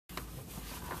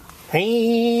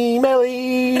Hey,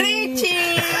 Mely!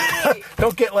 Richie!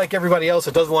 Don't get like everybody else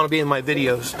that doesn't want to be in my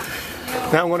videos.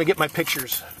 Now I'm going to get my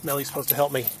pictures. Mely's supposed to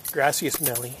help me. Gracias,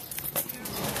 Mely.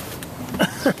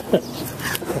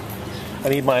 I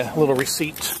need my little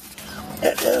receipt.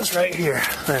 It is right here.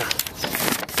 There.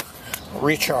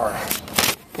 Richard.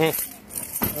 I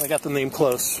got the name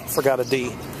close. Forgot a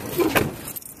D.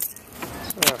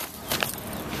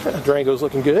 Durango's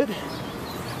looking good.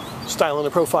 Styling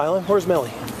and profiling. Where's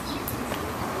Mely?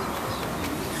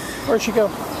 Where'd she go?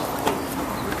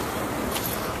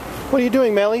 What are you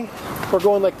doing, Mely? We're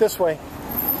going like this way.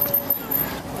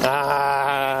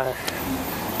 Ah,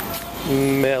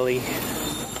 Mely.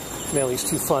 Mely's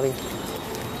too funny.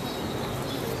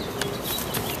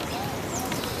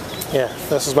 Yeah,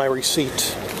 this is my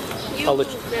receipt.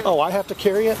 Oh, I have to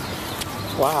carry it?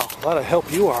 Wow, a lot of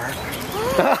help you are.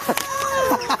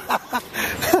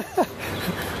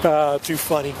 Too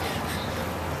funny.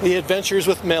 The Adventures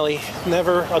with Mely.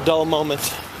 Never a dull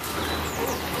moment.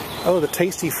 Oh, the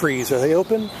Tasty Freeze. Are they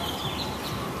open?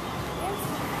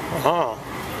 Uh-huh.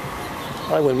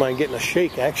 I wouldn't mind getting a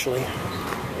shake, actually. You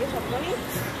have money?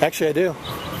 Actually, I do.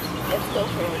 Let's go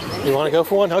for it. You want to go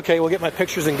for one? Okay, we'll get my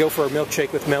pictures and go for a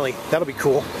milkshake with Mely. That'll be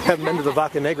cool. Haven't been to the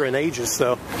Vaca Negra in ages,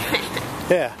 so...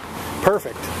 Yeah.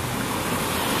 Perfect.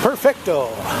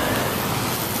 Perfecto.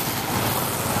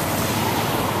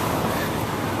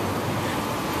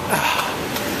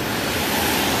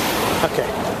 Okay.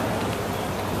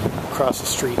 Across the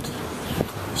street.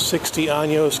 60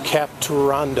 años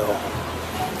capturando.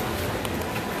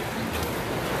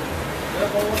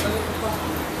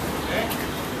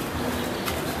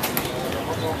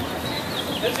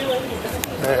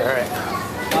 Alright.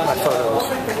 My photos.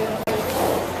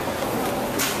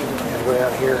 Gotta go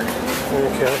out here.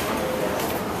 Okay.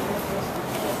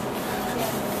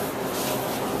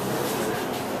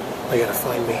 They gotta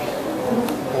find me.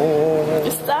 Oh.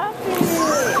 Stop it.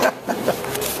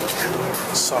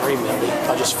 Sorry, Mely.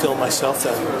 I'll just film myself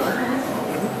then.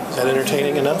 Is that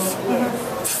entertaining enough?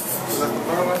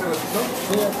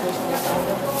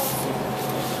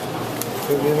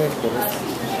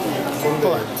 Hold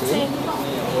on.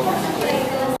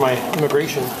 My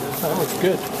immigration. That looks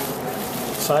good.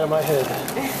 Side of my head.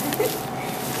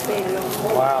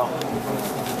 Wow.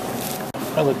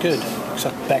 I look good,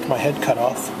 except the back of my head cut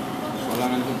off.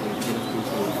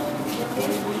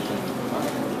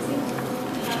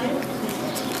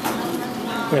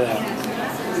 Look at that.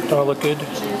 Do I look good?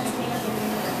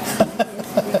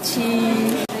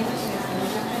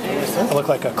 I look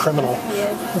like a criminal.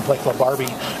 Yes. Like La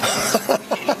Barbie.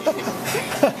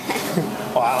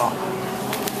 Wow.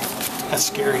 That's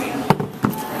scary.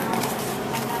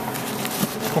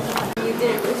 You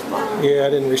didn't respond. Yeah, I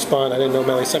didn't respond. I didn't know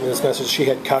Mely sent me this message. She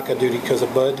had caca duty because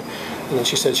of Bud. And then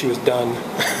she said she was done.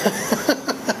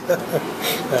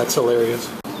 That's hilarious.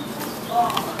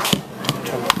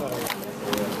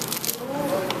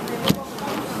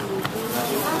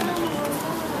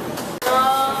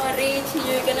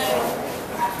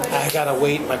 I gotta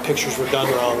wait. My pictures were done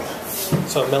wrong.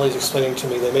 So Mely's explaining to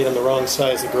me they made them the wrong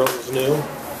size. The girl was new.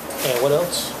 And what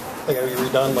else? They gotta be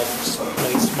redone, like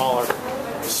made smaller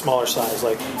size,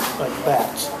 like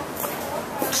that.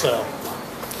 So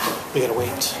we gotta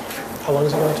wait. How long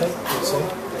is it gonna take? Did it say?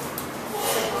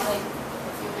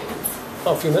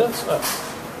 Oh, a few minutes? Oh.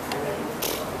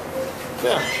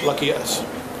 Yeah, lucky us.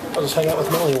 I'll just hang out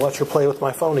with Mely and watch her play with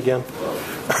my phone again.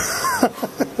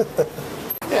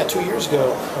 Yeah, 2 years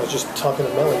ago, I was just talking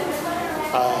to Mely.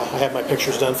 I had my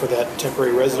pictures done for that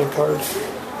temporary resident card,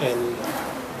 and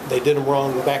they did them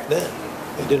wrong back then.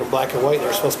 They did them black and white. They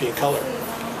were supposed to be in color.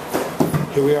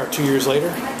 Here we are 2 years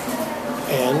later,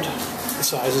 and the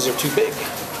sizes are too big.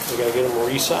 We got to get them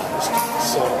resized.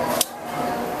 So,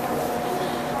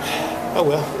 oh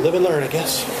well, live and learn, I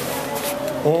guess.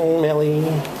 Mely.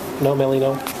 No, Mely,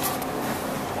 no.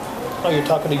 Oh, you're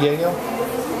talking to Yayo?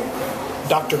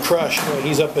 Dr. Crush,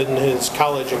 he's up in his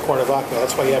college in Cuernavaca.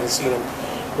 That's why you haven't seen him.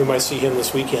 We might see him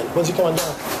this weekend. When's he coming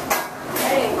down?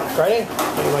 Friday?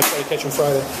 Oh, you might try to catch him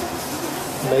Friday.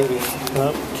 Maybe.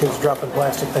 No, kids dropping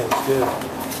plastic things. Good.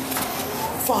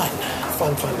 Fun.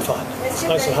 Fun. It's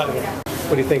nice and hot in here.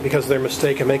 What do you think? Because of their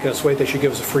mistake in making us wait, they should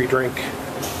give us a free drink.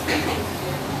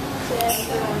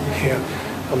 Yeah.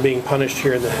 I'm being punished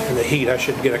here in the heat. I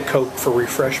should get a Coke for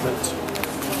refreshment.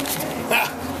 Ah!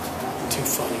 Too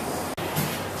funny.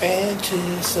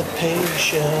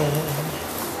 Anticipation.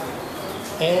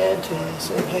 They're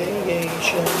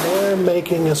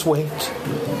making us wait.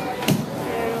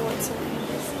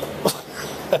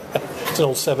 It's an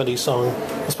old 70s song.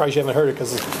 I'm surprised you haven't heard it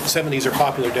because the 70s are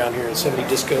popular down here in 70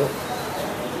 disco.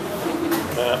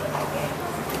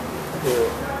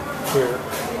 your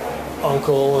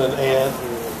uncle and aunt,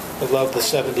 and they love the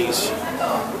 70s.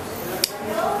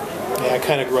 Yeah, I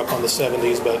kind of grew up on the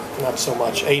 70s, but not so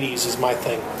much. 80s is my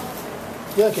thing.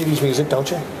 You like 80s music, don't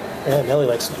you? Yeah, Mely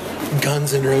likes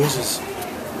Guns N' Roses.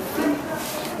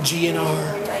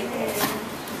 GNR.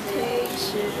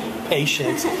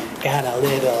 Patience. Got a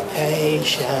little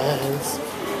patience.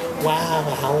 Wow,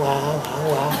 wow, wow, wow,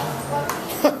 wow.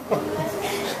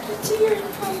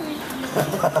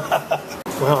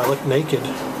 Wow, I look naked.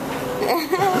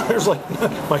 There's like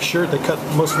my shirt. They cut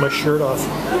most of my shirt off.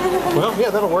 Well, yeah,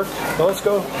 that'll work. Well, let's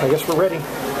go. I guess we're ready.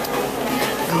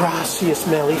 Gracias,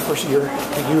 Mely, for your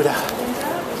ayuda.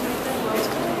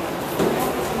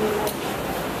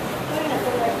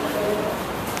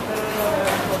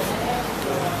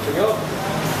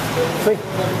 Hey.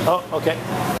 Oh, okay.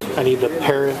 I need the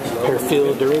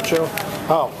perfil derecho.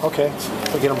 Oh, okay.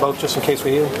 We'll get them both just in case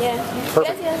we need them. Yeah.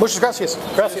 Perfect. Gracias. Muchas gracias.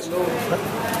 Gracias.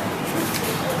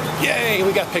 Yay,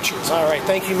 we got pictures. All right.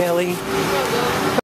 Thank you, Mely.